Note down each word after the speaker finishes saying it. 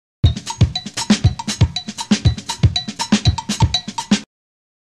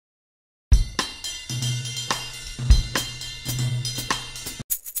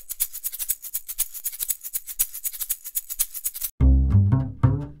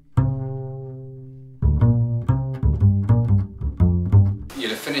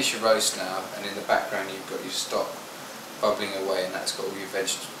finish your roast now, and in the background you've got your stock bubbling away, and that's got all your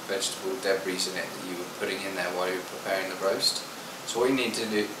vegetable debris in it that you were putting in there while you were preparing the roast. So what you need to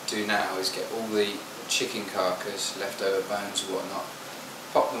do now is get all the chicken carcass, leftover bones or whatnot,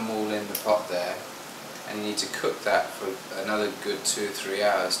 pop them all in the pot there, and you need to cook that for another good 2 or 3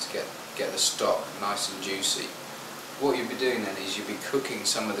 hours to get the stock nice and juicy. What you'll be doing then is you'll be cooking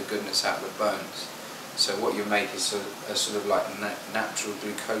some of the goodness out of the bones. So what you make is a sort of like natural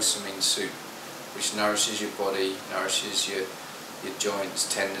glucosamine soup, which nourishes your body, nourishes your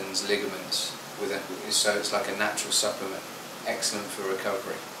joints, tendons, ligaments, so it's like a natural supplement, excellent for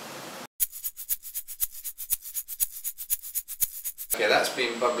recovery. Okay, that's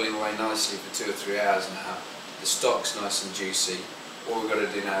been bubbling away nicely for 2 or 3 hours now. The stock's nice and juicy. All we've got to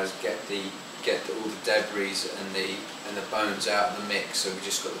do now is get all the debris and the bones out of the mix, so we've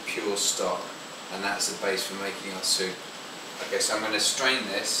just got the pure stock, and that's the base for making our soup. Okay, so I'm going to strain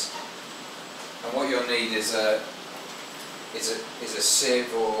this, and what you'll need is a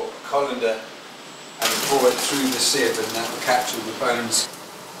sieve or a colander, and pour it through the sieve, and that will capture the bones.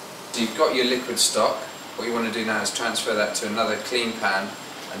 So you've got your liquid stock. What you want to do now is transfer that to another clean pan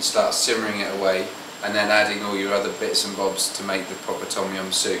and start simmering it away, and then adding all your other bits and bobs to make the proper tom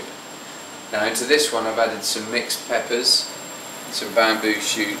yum soup. Now into this one I've added some mixed peppers, some bamboo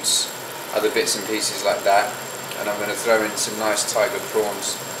shoots, other bits and pieces like that, and I'm going to throw in some nice tiger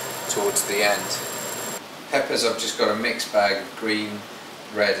prawns towards the end. Peppers, I've just got a mixed bag of green,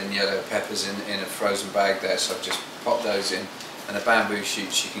 red and yellow peppers in a frozen bag there, so I've just popped those in, and the bamboo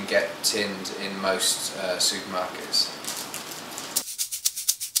shoots you can get tinned in most supermarkets.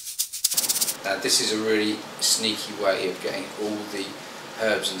 Now this is a really sneaky way of getting all the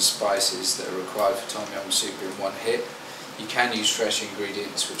herbs and spices that are required for tom yum soup in one hit. You can use fresh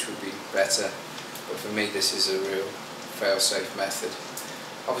ingredients, which would be better, but for me this is a real fail-safe method.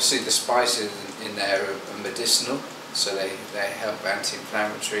 Obviously the spices in there are medicinal, so they help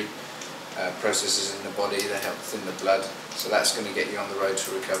anti-inflammatory processes in the body, they help thin the blood, so that's going to get you on the road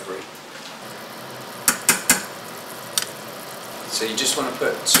to recovery. So you just want to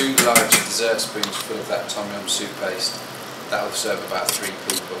put 2 large dessert spoons full of that tom yum soup paste. That will serve about 3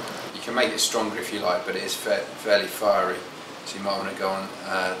 people. You can make it stronger if you like, but it is fairly fiery, so you might want to go on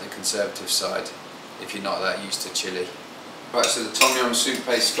the conservative side if you're not that used to chilli. Right, so the tom yum soup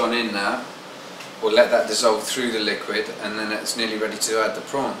paste's gone in now. We'll let that dissolve through the liquid, and then it's nearly ready to add the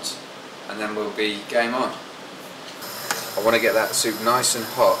prawns, and then we'll be game on. I want to get that soup nice and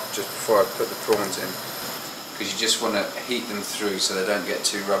hot just before I put the prawns in, because you just want to heat them through so they don't get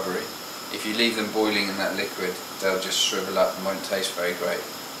too rubbery. If you leave them boiling in that liquid, they'll just shrivel up and won't taste very great.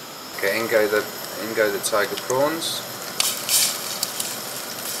 Okay, in go the tiger prawns.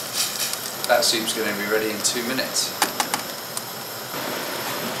 That soup's going to be ready in 2 minutes.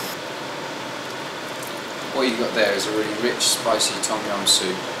 What you've got there is a really rich, spicy tom yum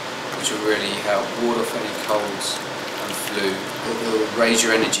soup, which will really help ward off any colds and flu. It will raise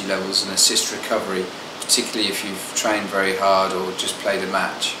your energy levels and assist recovery, particularly if you've trained very hard or just played a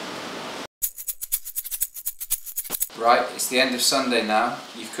match. Right, it's the end of Sunday now.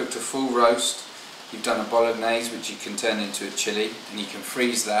 You've cooked a full roast, you've done a bolognese which you can turn into a chili, and you can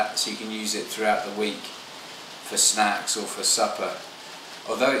freeze that so you can use it throughout the week for snacks or for supper.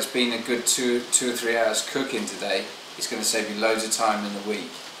 Although it's been a good 2 or 3 hours cooking today, it's going to save you loads of time in the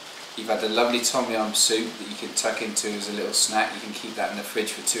week. You've had a lovely tom yum soup that you can tuck into as a little snack. You can keep that in the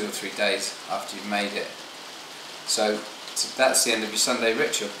fridge for 2 or 3 days after you've made it. So that's the end of your Sunday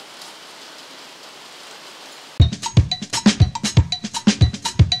ritual.